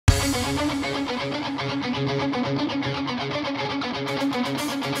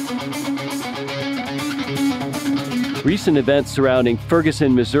Recent events surrounding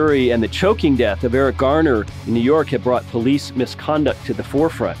Ferguson, Missouri, and the choking death of Eric Garner in New York have brought police misconduct to the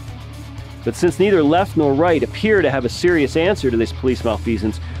forefront. But since neither left nor right appear to have a serious answer to this police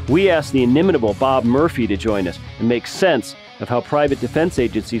malfeasance, we asked the inimitable Bob Murphy to join us and make sense of how private defense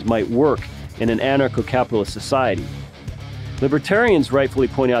agencies might work in an anarcho-capitalist society. Libertarians rightfully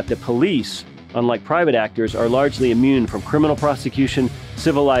point out that police, unlike private actors, are largely immune from criminal prosecution,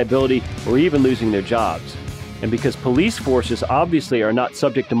 civil liability, or even losing their jobs. And because police forces obviously are not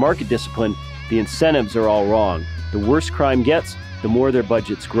subject to market discipline, the incentives are all wrong. The worse crime gets, the more their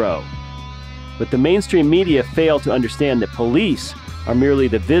budgets grow. But the mainstream media fail to understand that police are merely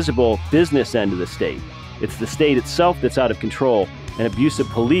the visible business end of the state. It's the state itself that's out of control, and abusive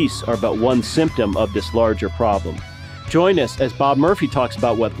police are but one symptom of this larger problem. Join us as Bob Murphy talks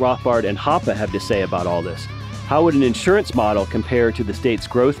about what Rothbard and Hoppe have to say about all this. How would an insurance model compare to the state's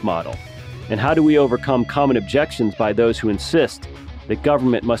growth model? And how do we overcome common objections by those who insist that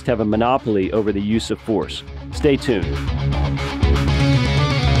government must have a monopoly over the use of force? Stay tuned.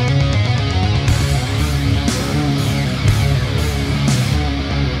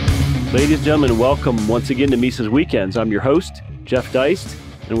 Ladies and gentlemen, welcome once again to Mises Weekends. I'm your host, Jeff Deist,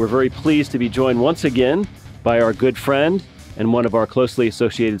 and we're very pleased to be joined once again by our good friend and one of our closely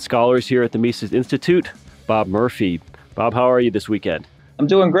associated scholars here at the Mises Institute, Bob Murphy. Bob, how are you this weekend? I'm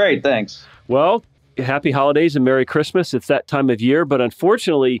doing great, thanks. Well, happy holidays and Merry Christmas. It's that time of year, but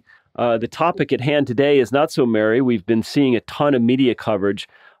unfortunately, the topic at hand today is not so merry. We've been seeing a ton of media coverage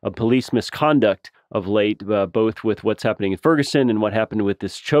of police misconduct of late, both with what's happening in Ferguson and what happened with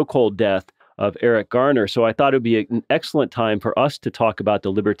this chokehold death of Eric Garner. So I thought it would be an excellent time for us to talk about the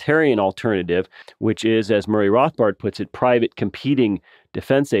libertarian alternative, which is, as Murray Rothbard puts it, private competing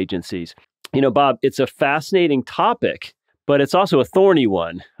defense agencies. You know, Bob, it's a fascinating topic, but it's also a thorny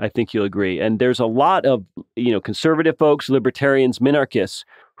one, I think you'll agree. And there's a lot of, conservative folks, libertarians, minarchists,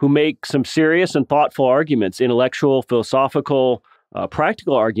 who make some serious and thoughtful arguments, intellectual, philosophical,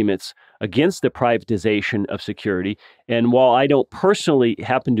 practical arguments against the privatization of security. And while I don't personally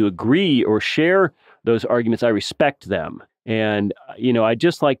happen to agree or share those arguments, I respect them. And, I'd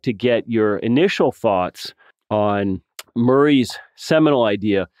just like to get your initial thoughts on Murray's seminal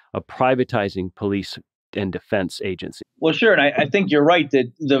idea of privatizing police and defense agency. Well, sure. And I think you're right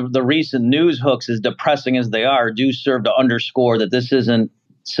that the recent news hooks, as depressing as they are, do serve to underscore that this isn't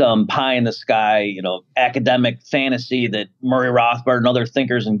some pie in the sky, academic fantasy that Murray Rothbard and other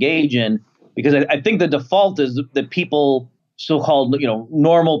thinkers engage in. Because I think the default is that people, so-called,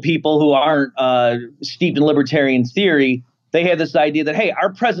 normal people who aren't steeped in libertarian theory, they have this idea that, hey,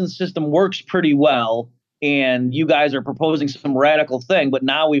 our present system works pretty well, and you guys are proposing some radical thing. But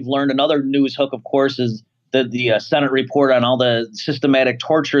now we've learned another news hook, of course, is the Senate report on all the systematic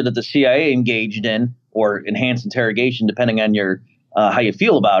torture that the CIA engaged in, or enhanced interrogation, depending on your how you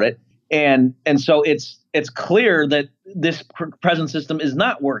feel about it. And so it's clear that this present system is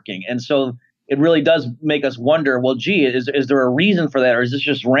not working. And so it really does make us wonder, well, gee, is there a reason for that, or is this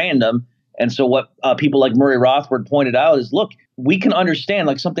just random? And so what people like Murray Rothbard pointed out is, look, we can understand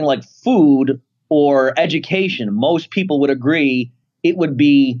like something like food or education. Most people would agree it would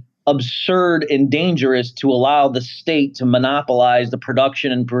be absurd and dangerous to allow the state to monopolize the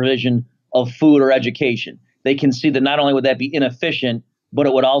production and provision of food or education. They can see that not only would that be inefficient, but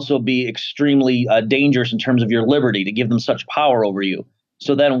it would also be extremely dangerous in terms of your liberty to give them such power over you.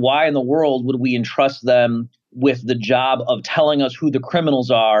 So then why in the world would we entrust them with the job of telling us who the criminals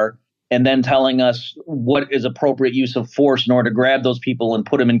are and then telling us what is appropriate use of force in order to grab those people and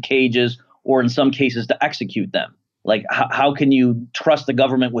put them in cages, or in some cases to execute them? Like, how can you trust the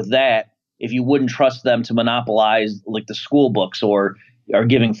government with that if you wouldn't trust them to monopolize like the school books or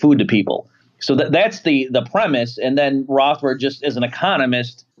giving food to people? So that's the premise. And then Rothbard, just as an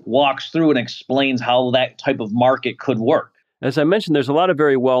economist, walks through and explains how that type of market could work. As I mentioned, there's a lot of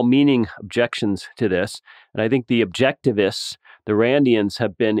very well-meaning objections to this. And I think the objectivists, the Randians,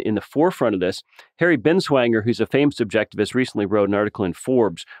 have been in the forefront of this. Harry Binswanger, who's a famous objectivist, recently wrote an article in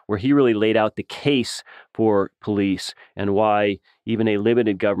Forbes where he really laid out the case for police and why even a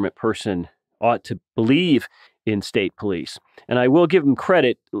limited government person ought to believe in state police. And I will give him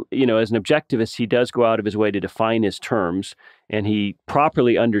credit, as an objectivist, he does go out of his way to define his terms, and he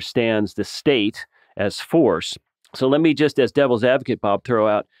properly understands the state as force. So let me just, as devil's advocate, Bob, throw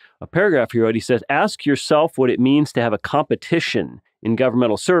out a paragraph here. He says, ask yourself what it means to have a competition in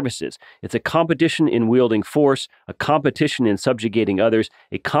governmental services. It's a competition in wielding force, a competition in subjugating others,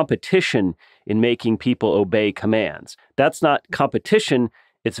 a competition in making people obey commands. That's not competition,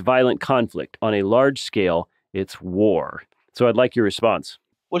 it's violent conflict. On a large scale, it's war. So I'd like your response.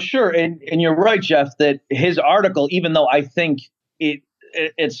 Well, sure, and you're right, Jeff, that his article, even though I think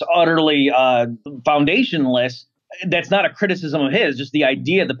it's utterly foundationless, that's not a criticism of his. Just the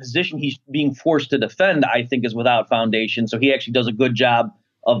idea, the position he's being forced to defend, I think, is without foundation. So he actually does a good job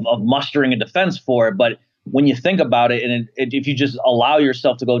of mustering a defense for it. But when you think about it, and if you just allow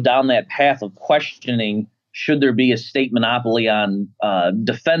yourself to go down that path of questioning, should there be a state monopoly on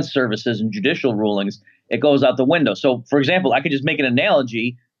defense services and judicial rulings, it goes out the window. So, for example, I could just make an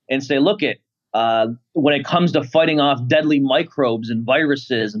analogy and say, look at when it comes to fighting off deadly microbes and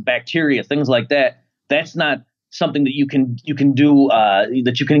viruses and bacteria, things like that, that's not something that you can do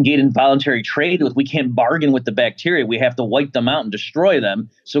that you can engage in voluntary trade with. We can't bargain with the bacteria. We have to wipe them out and destroy them.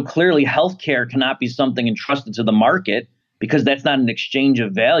 So clearly, healthcare cannot be something entrusted to the market because that's not an exchange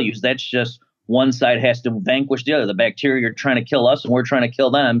of values. That's just one side has to vanquish the other. The bacteria are trying to kill us and we're trying to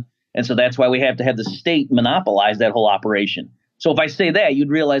kill them. And so that's why we have to have the state monopolize that whole operation. So if I say that, you'd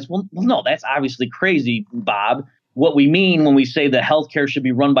realize, well, no, that's obviously crazy, Bob. What we mean when we say that healthcare should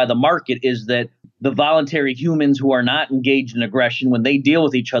be run by the market is that the voluntary humans who are not engaged in aggression, when they deal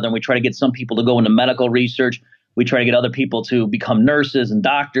with each other, and we try to get some people to go into medical research, we try to get other people to become nurses and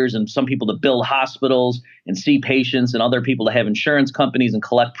doctors, and some people to build hospitals and see patients, and other people to have insurance companies and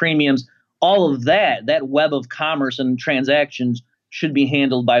collect premiums. All of that web of commerce and transactions should be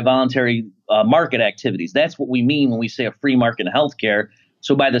handled by voluntary market activities. That's what we mean when we say a free market in healthcare.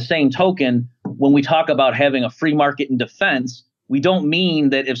 So by the same token, when we talk about having a free market in defense, we don't mean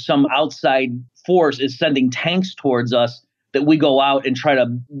that if some outside force is sending tanks towards us, that we go out and try to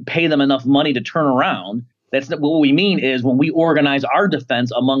pay them enough money to turn around. That's not what we mean. Is when we organize our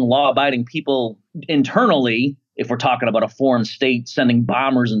defense among law-abiding people internally, if we're talking about a foreign state sending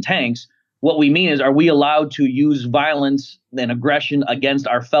bombers and tanks, what we mean is, are we allowed to use violence and aggression against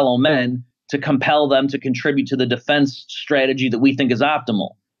our fellow men to compel them to contribute to the defense strategy that we think is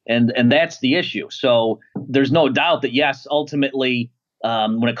optimal? And that's the issue. So there's no doubt that, yes, ultimately,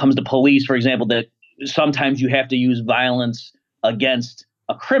 when it comes to police, for example, that sometimes you have to use violence against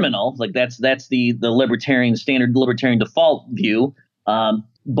a criminal. Like that's the libertarian standard libertarian default view.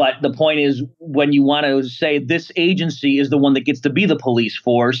 But the point is, when you want to say this agency is the one that gets to be the police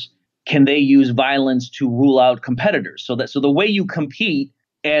force, can they use violence to rule out competitors? So the way you compete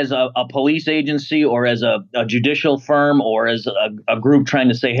as a police agency or as a judicial firm or as a group trying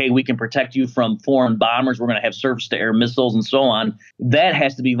to say, hey, we can protect you from foreign bombers, we're going to have surface-to-air missiles and so on, that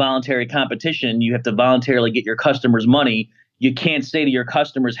has to be voluntary competition. You have to voluntarily get your customers money. You can't say to your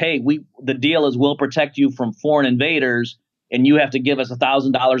customers, hey, the deal is we'll protect you from foreign invaders, and you have to give us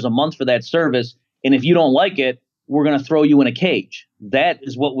 $1,000 a month for that service. And if you don't like it, we're going to throw you in a cage. That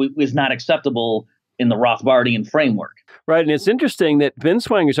is what is not acceptable in the Rothbardian framework. Right. And it's interesting that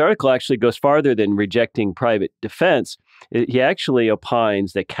Binswanger's article actually goes farther than rejecting private defense. He actually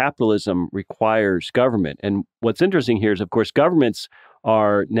opines that capitalism requires government. And what's interesting here is, of course, governments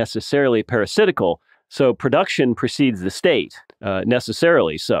are necessarily parasitical. So production precedes the state,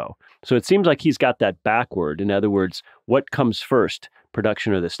 necessarily so. So it seems like he's got that backward. In other words, what comes first,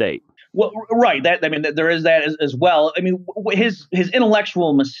 production or the state? Well, right. There is that as well. I mean, his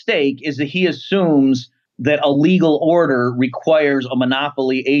intellectual mistake is that he assumes that a legal order requires a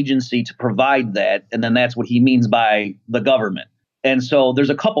monopoly agency to provide that. And then that's what he means by the government. And so there's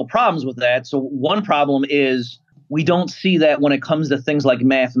a couple problems with that. So one problem is we don't see that when it comes to things like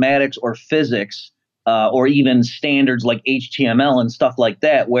mathematics or physics or even standards like HTML and stuff like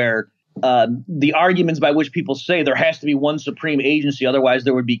that, where the arguments by which people say there has to be one supreme agency, otherwise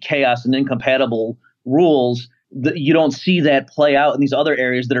there would be chaos and incompatible rules. You don't see that play out in these other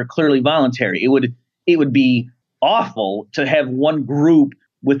areas that are clearly voluntary. It would be awful to have one group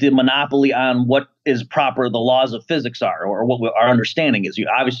with the monopoly on what is proper the laws of physics are, or what our understanding is.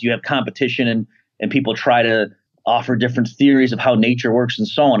 Obviously, you have competition and people try to offer different theories of how nature works and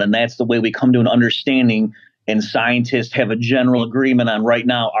so on. And that's the way we come to an understanding. And scientists have a general agreement on right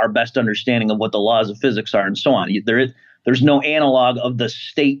now our best understanding of what the laws of physics are and so on. There's no analog of the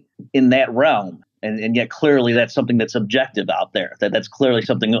state in that realm. And yet clearly that's something that's objective out there. That's clearly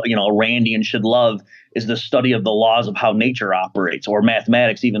something, a Randian should love, is the study of the laws of how nature operates, or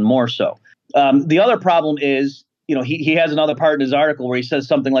mathematics even more so. The other problem is, he has another part in his article where he says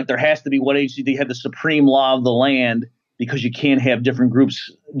something like there has to be one agency to have the supreme law of the land, because you can't have different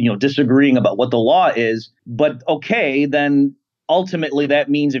groups, disagreeing about what the law is. But okay, then ultimately that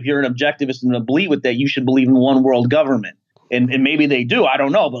means if you're an objectivist and believe with that, you should believe in one world government. And maybe they do, I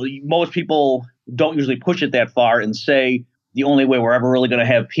don't know, but most people don't usually push it that far and say the only way we're ever really going to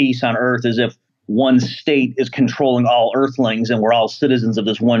have peace on Earth is if one state is controlling all Earthlings and we're all citizens of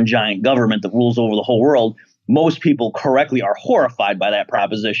this one giant government that rules over the whole world. most people correctly are horrified by that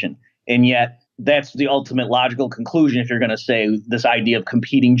proposition. And yet that's the ultimate logical conclusion if you're going to say this idea of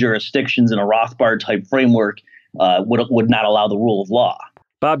competing jurisdictions in a Rothbard type framework would not allow the rule of law.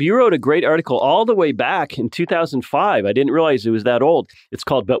 Bob, you wrote a great article all the way back in 2005. I didn't realize it was that old. It's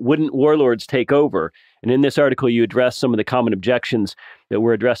called "But Wouldn't Warlords Take Over?" And in this article, you address some of the common objections that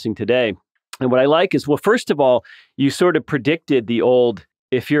we're addressing today. And what I like is, well, first of all, you sort of predicted the old,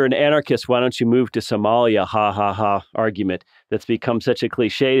 if you're an anarchist, why don't you move to Somalia, ha, ha, ha, argument that's become such a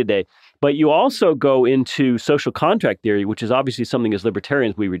cliche today. But you also go into social contract theory, which is obviously something as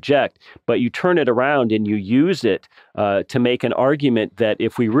libertarians we reject, but you turn it around and you use it to make an argument that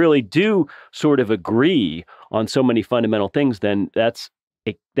if we really do sort of agree on so many fundamental things, then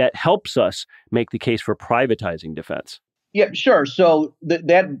that helps us make the case for privatizing defense. Yeah, sure. So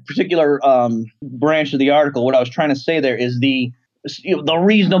that particular branch of the article, what I was trying to say there is the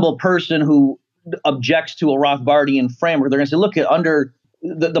reasonable person who objects to a Rothbardian framework, they're going to say, look, under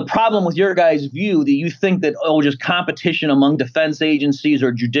the problem with your guys' view that you think that, just competition among defense agencies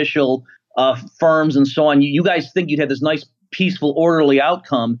or judicial firms and so on, you guys think you'd have this nice, peaceful, orderly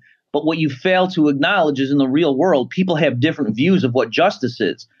outcome. But what you fail to acknowledge is in the real world, people have different views of what justice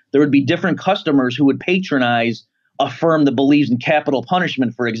is. There would be different customers who would patronize a firm that believes in capital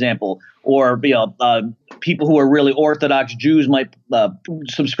punishment, for example, or people who are really Orthodox Jews might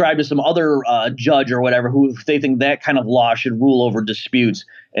subscribe to some other judge or whatever who they think that kind of law should rule over disputes,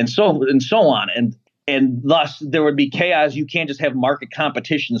 and so on. And thus there would be chaos. You can't just have market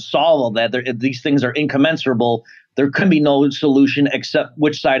competition solve all that. These things are incommensurable. There can be no solution except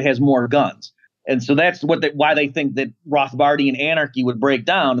which side has more guns. And so that's why they think that Rothbardian anarchy would break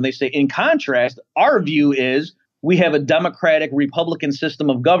down. And they say, in contrast, our view is we have a democratic Republican system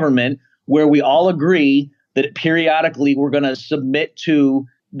of government where we all agree that periodically we're going to submit to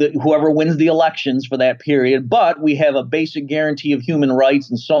whoever wins the elections for that period. But we have a basic guarantee of human rights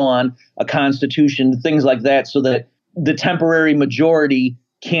and so on, a constitution, things like that, so that the temporary majority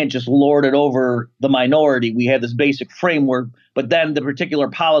can't just lord it over the minority. We have this basic framework, but then the particular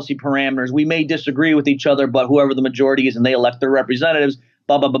policy parameters, we may disagree with each other, but whoever the majority is and they elect their representatives,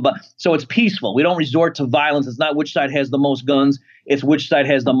 blah, blah, blah, blah. So it's peaceful. We don't resort to violence. It's not which side has the most guns. It's which side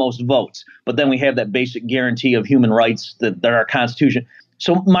has the most votes. But then we have that basic guarantee of human rights that our Constitution.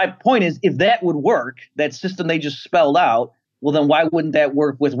 So my point is, if that would work, that system they just spelled out, well, then why wouldn't that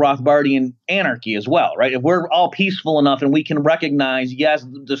work with Rothbardian anarchy as well, right? If we're all peaceful enough and we can recognize, yes,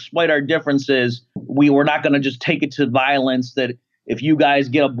 despite our differences, we're not going to just take it to violence, that if you guys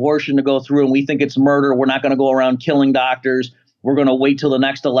get abortion to go through and we think it's murder, we're not going to go around killing doctors. We're going to wait till the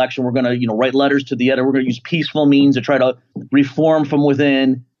next election. We're going to, write letters to the editor. We're going to use peaceful means to try to reform from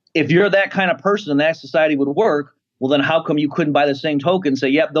within. If you're that kind of person and that society would work, well, then how come you couldn't, by the same token, say,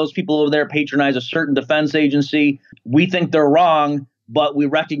 yep, those people over there patronize a certain defense agency. We think they're wrong, but we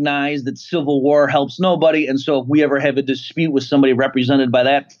recognize that civil war helps nobody. And so if we ever have a dispute with somebody represented by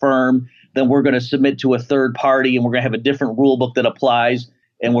that firm, then we're going to submit to a third party and we're going to have a different rule book that applies.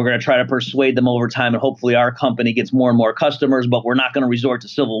 And we're going to try to persuade them over time. And hopefully our company gets more and more customers, but we're not going to resort to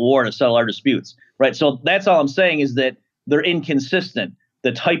civil war to settle our disputes. Right. So that's all I'm saying is that they're inconsistent.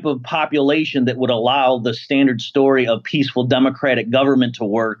 The type of population that would allow the standard story of peaceful democratic government to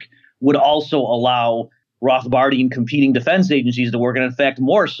work would also allow Rothbardian competing defense agencies to work, and in fact,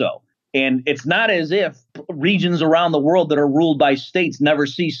 more so. And it's not as if regions around the world that are ruled by states never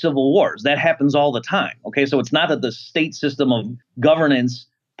see civil wars. That happens all the time. OK, so it's not that the state system of governance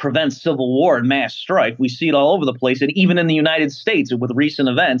prevents civil war and mass strife. We see it all over the place. And even in the United States with recent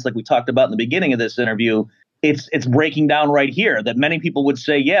events, like we talked about in the beginning of this interview, it's breaking down right here that many people would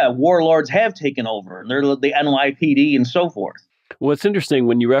say, yeah, warlords have taken over and they're the NYPD and so forth. What's interesting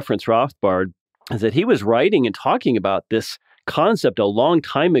when you reference Rothbard is that he was writing and talking about this concept a long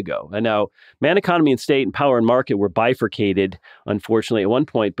time ago. And now man economy and state and power and market were bifurcated, unfortunately, at one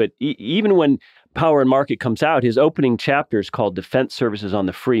point. But even when Power and Market comes out, his opening chapter is called Defense Services on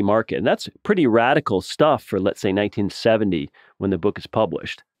the Free Market. And that's pretty radical stuff for, let's say, 1970 when the book is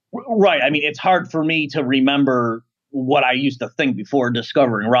published. Right. I mean, it's hard for me to remember what I used to think before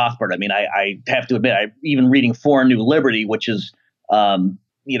discovering Rothbard. I mean, I have to admit, even reading For New Liberty, which is,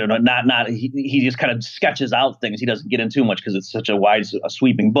 he just kind of sketches out things. He doesn't get into much because it's such a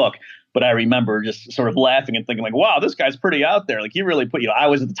sweeping book. But I remember just sort of laughing and thinking like, wow, this guy's pretty out there. Like he really put, I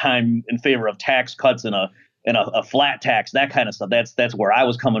was at the time in favor of tax cuts and a flat tax, that kind of stuff. That's where I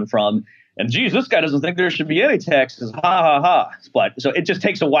was coming from. And geez, this guy doesn't think there should be any taxes. Ha ha ha. But so it just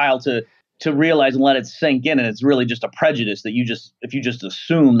takes a while to realize and let it sink in. And it's really just a prejudice that if you just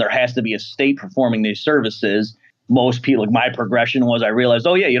assume there has to be a state performing these services, most people, like my progression was, I realized,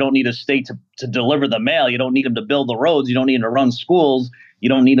 oh yeah, you don't need a state to deliver the mail. You don't need them to build the roads. You don't need them to run schools. You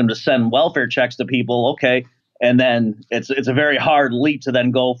don't need them to send welfare checks to people. Okay. And then it's a very hard leap to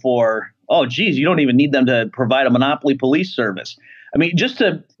then go for, oh geez, you don't even need them to provide a monopoly police service. I mean, just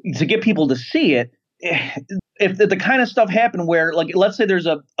to get people to see it, if the kind of stuff happened where, like, let's say there's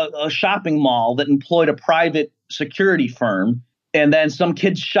a shopping mall that employed a private security firm, and then some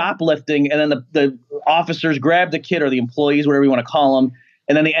kid's shoplifting, and then the officers grab the kid, or the employees, whatever you want to call them,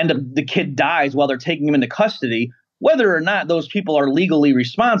 and then the kid dies while they're taking him into custody. Whether or not those people are legally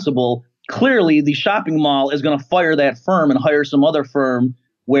responsible, clearly the shopping mall is going to fire that firm and hire some other firm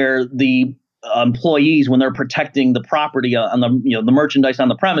where the employees, when they're protecting the property on the merchandise on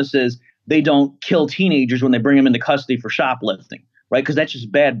the premises, they don't kill teenagers when they bring them into custody for shoplifting, right? Because that's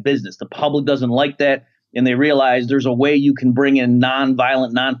just bad business. The public doesn't like that. And they realize there's a way you can bring in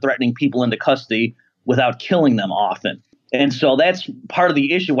non-violent, non-threatening people into custody without killing them often. And so that's part of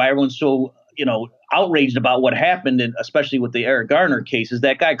the issue why everyone's so, outraged about what happened, and especially with the Eric Garner case, is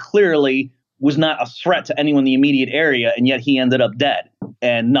that guy clearly was not a threat to anyone in the immediate area, and yet he ended up dead,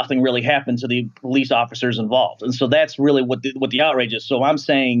 and nothing really happened to the police officers involved. And so that's really what the outrage is. So I'm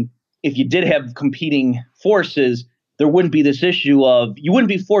saying if you did have competing forces, there wouldn't be this issue of, you wouldn't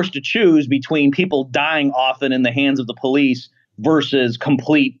be forced to choose between people dying often in the hands of the police versus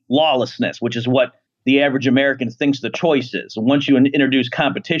complete lawlessness, which is what the average American thinks the choice is. And once you introduce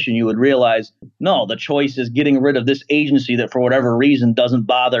competition, you would realize, no, the choice is getting rid of this agency that for whatever reason doesn't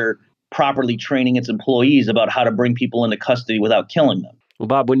bother properly training its employees about how to bring people into custody without killing them. Well,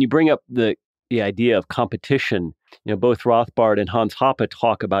 Bob, when you bring up the idea of competition, both Rothbard and Hans Hoppe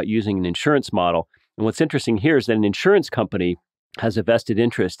talk about using an insurance model. And what's interesting here is that an insurance company has a vested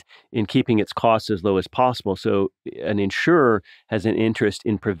interest in keeping its costs as low as possible. So an insurer has an interest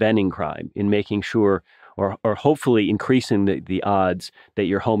in preventing crime, in making sure or hopefully increasing the odds that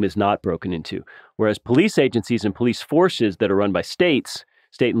your home is not broken into. Whereas police agencies and police forces that are run by states,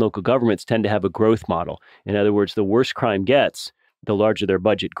 state and local governments, tend to have a growth model. In other words, the worse crime gets, the larger their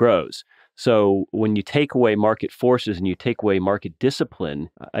budget grows. So when you take away market forces and you take away market discipline,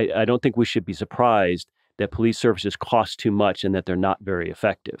 I don't think we should be surprised that police services cost too much and that they're not very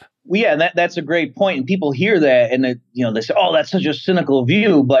effective. Well, yeah, that's a great point. And people hear that and they say, oh, that's such a cynical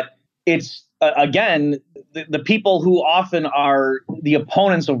view. But it's, again, the people who often are the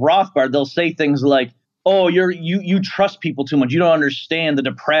opponents of Rothbard, they'll say things like, oh, you trust people too much. You don't understand the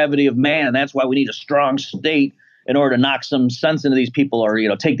depravity of man. That's why we need a strong state in order to knock some sense into these people, or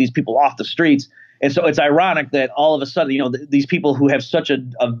take these people off the streets. And so it's ironic that all of a sudden, these people who have such a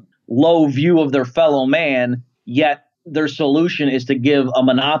low view of their fellow man, yet their solution is to give a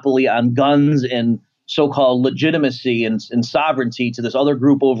monopoly on guns and so-called legitimacy and sovereignty to this other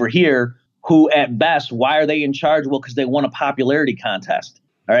group over here, who at best, why are they in charge? Well, because they won a popularity contest.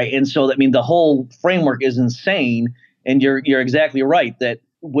 All right. And so, the whole framework is insane. And you're exactly right that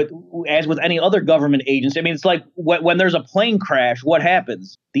as with any other government agency, it's like when there's a plane crash, what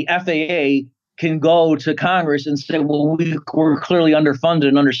happens? The FAA can go to Congress and say, well, we're clearly underfunded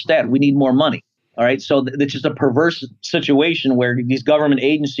and understaffed. We need more money. All right. So it's just a perverse situation where these government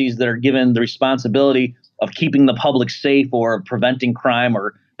agencies that are given the responsibility of keeping the public safe or preventing crime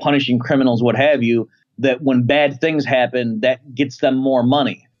or punishing criminals, what have you, that when bad things happen, that gets them more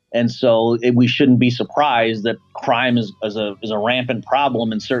money. And so we shouldn't be surprised that crime is a rampant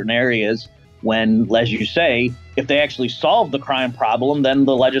problem in certain areas when, as you say, if they actually solve the crime problem, then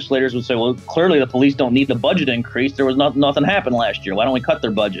the legislators would say, well, clearly the police don't need the budget increase. There was nothing happened last year. Why don't we cut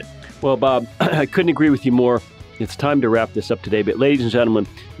their budget? Well, Bob, I couldn't agree with you more. It's time to wrap this up today. But ladies and gentlemen,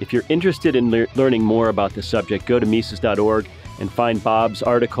 if you're interested in learning more about this subject, go to Mises.org and find Bob's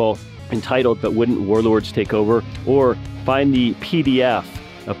article entitled "But Wouldn't Warlords Take Over?" or find the PDF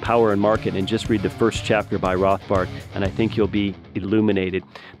of Power and Market and just read the first chapter by Rothbard, and I think you'll be illuminated.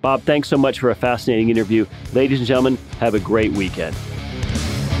 Bob, thanks so much for a fascinating interview. Ladies and gentlemen, have a great weekend.